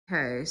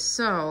Okay,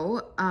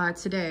 so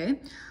today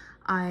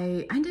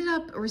I ended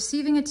up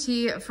receiving a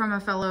tea from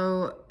a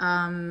fellow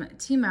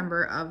team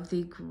member of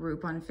the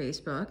group on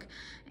Facebook,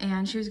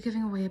 and she was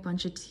giving away a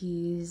bunch of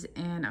teas,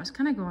 and I was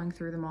kind of going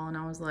through them all, and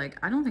I was like,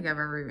 I don't think I've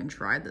ever even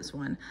tried this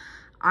one.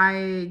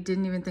 I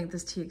didn't even think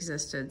this tea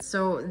existed.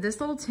 So this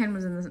little tin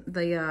was in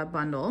the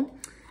bundle.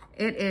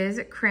 It is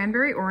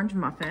Cranberry Orange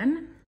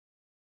Muffin.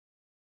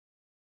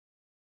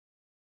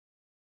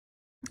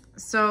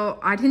 So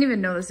I didn't even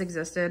know this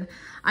existed.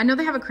 I know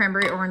they have a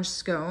cranberry orange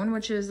scone,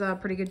 which is a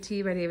pretty good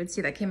tea by David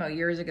C. That came out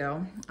years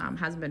ago.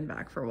 Hasn't been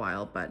back for a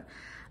while, but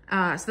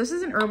so this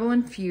is an herbal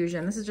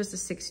infusion. This is just a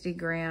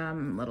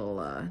 60-gram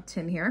little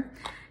tin here.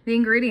 The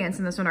ingredients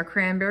in this one are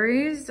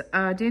cranberries,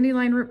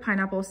 dandelion root,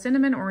 pineapple,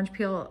 cinnamon, orange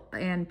peel,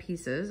 and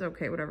pieces.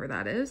 Okay, whatever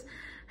that is.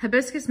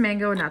 Hibiscus,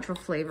 mango, and natural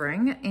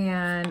flavoring.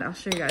 And I'll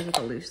show you guys what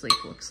the loose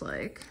leaf looks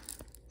like.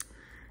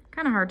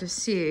 Kind of hard to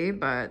see,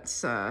 but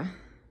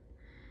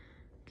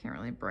can't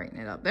really brighten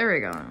it up. There we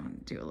go. I'll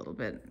do a little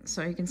bit.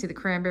 So you can see the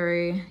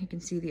cranberry, you can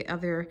see the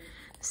other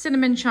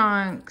cinnamon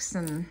chunks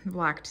and the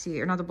black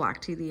tea, or not the black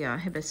tea, the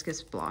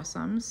hibiscus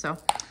blossoms. So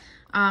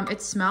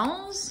it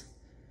smells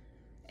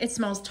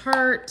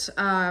tart.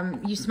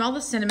 You smell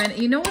the cinnamon.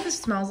 You know what this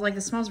smells like?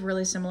 This smells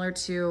really similar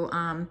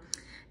to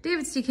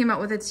David's Tea came out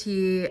with a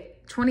tea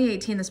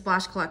 2018, the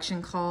Splash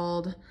collection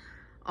called,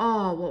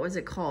 oh, what was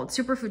it called?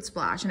 Superfood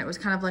Splash, and it was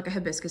kind of like a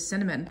hibiscus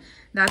cinnamon.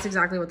 That's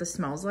exactly what this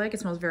smells like. It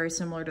smells very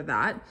similar to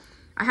that.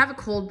 I have a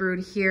cold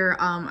brewed here.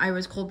 I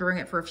was cold brewing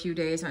it for a few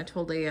days, and I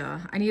told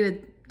I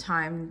needed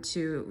time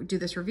to do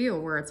this review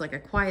where it's like a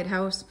quiet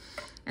house.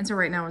 And so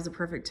right now is the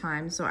perfect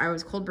time. So I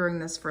was cold brewing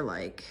this for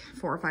like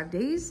 4 or 5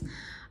 days.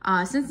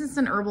 Since it's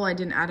an herbal, I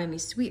didn't add any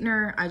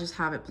sweetener. I just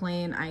have it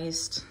plain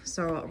iced.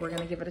 So we're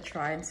gonna give it a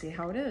try and see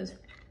how it is.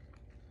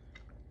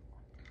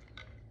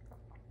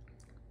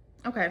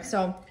 Okay,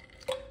 so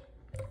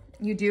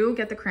you do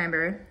get the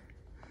cranberry.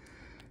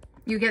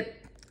 You get,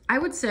 I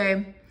would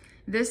say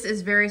this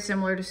is very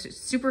similar to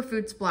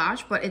Superfood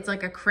Splash, but it's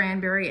like a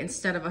cranberry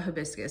instead of a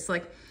hibiscus.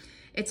 Like,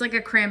 it's like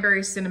a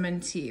cranberry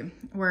cinnamon tea,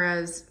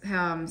 whereas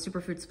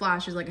Superfood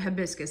Splash is like a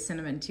hibiscus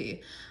cinnamon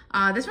tea.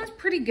 This one's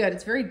pretty good.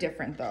 It's very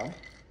different though.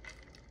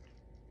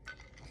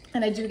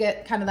 And I do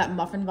get kind of that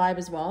muffin vibe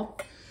as well.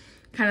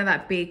 Kind of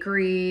that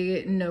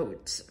bakery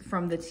note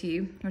from the tea,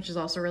 which is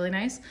also really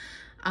nice.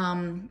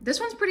 This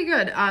one's pretty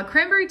good.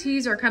 Cranberry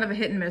teas are kind of a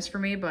hit and miss for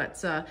me,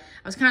 but I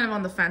was kind of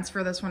on the fence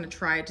for this one to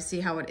try it to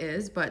see how it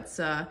is, but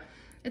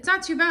it's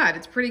not too bad.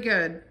 It's pretty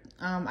good.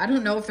 I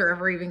don't know if they're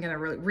ever even going to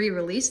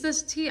re-release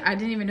this tea. I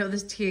didn't even know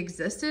this tea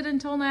existed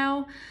until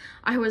now.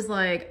 I was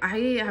like,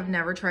 I have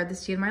never tried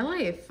this tea in my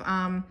life.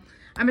 I'm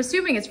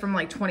assuming it's from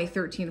like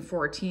 2013,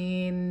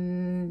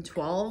 14,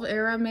 12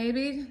 era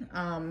maybe.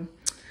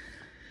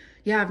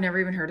 Yeah, I've never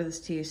even heard of this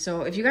tea.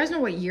 So if you guys know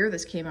what year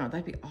this came out,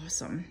 that'd be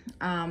awesome.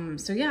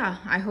 So yeah,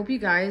 I hope you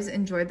guys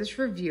enjoyed this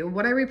review.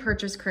 Would I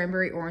repurchase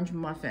Cranberry Orange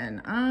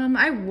Muffin?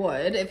 I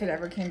would if it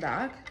ever came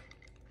back.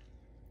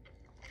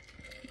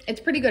 It's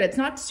pretty good. It's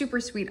not super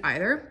sweet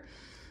either.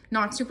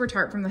 Not super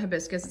tart from the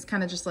hibiscus. It's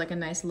kind of just like a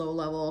nice low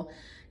level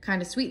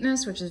kind of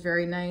sweetness, which is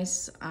very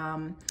nice.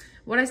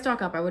 Would I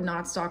stock up? I would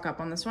not stock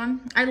up on this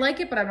one. I like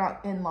it, but I'm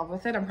not in love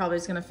with it. I'm probably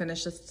just gonna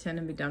finish this tin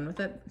and be done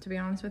with it, to be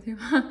honest with you.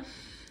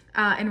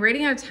 And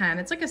rating out of 10,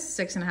 it's like a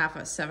 6.5,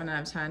 a 7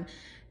 out of 10.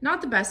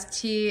 Not the best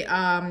tea.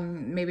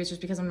 Maybe it's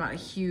just because I'm not a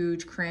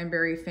huge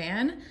cranberry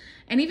fan.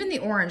 And even the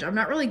orange, I'm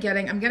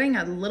getting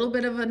a little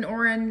bit of an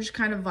orange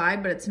kind of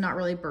vibe, but it's not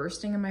really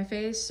bursting in my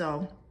face.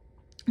 So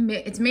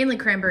it's mainly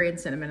cranberry and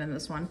cinnamon in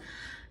this one.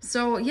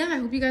 So yeah, I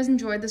hope you guys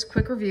enjoyed this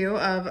quick review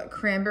of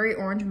Cranberry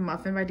Orange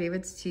Muffin by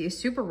David's Tea.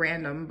 Super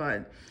random,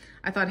 but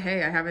I thought,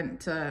 hey,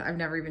 I've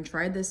never even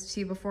tried this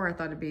tea before. I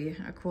thought it'd be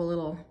a cool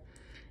little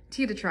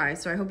tea to try.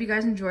 So I hope you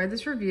guys enjoyed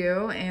this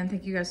review, and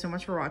thank you guys so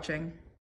much for watching.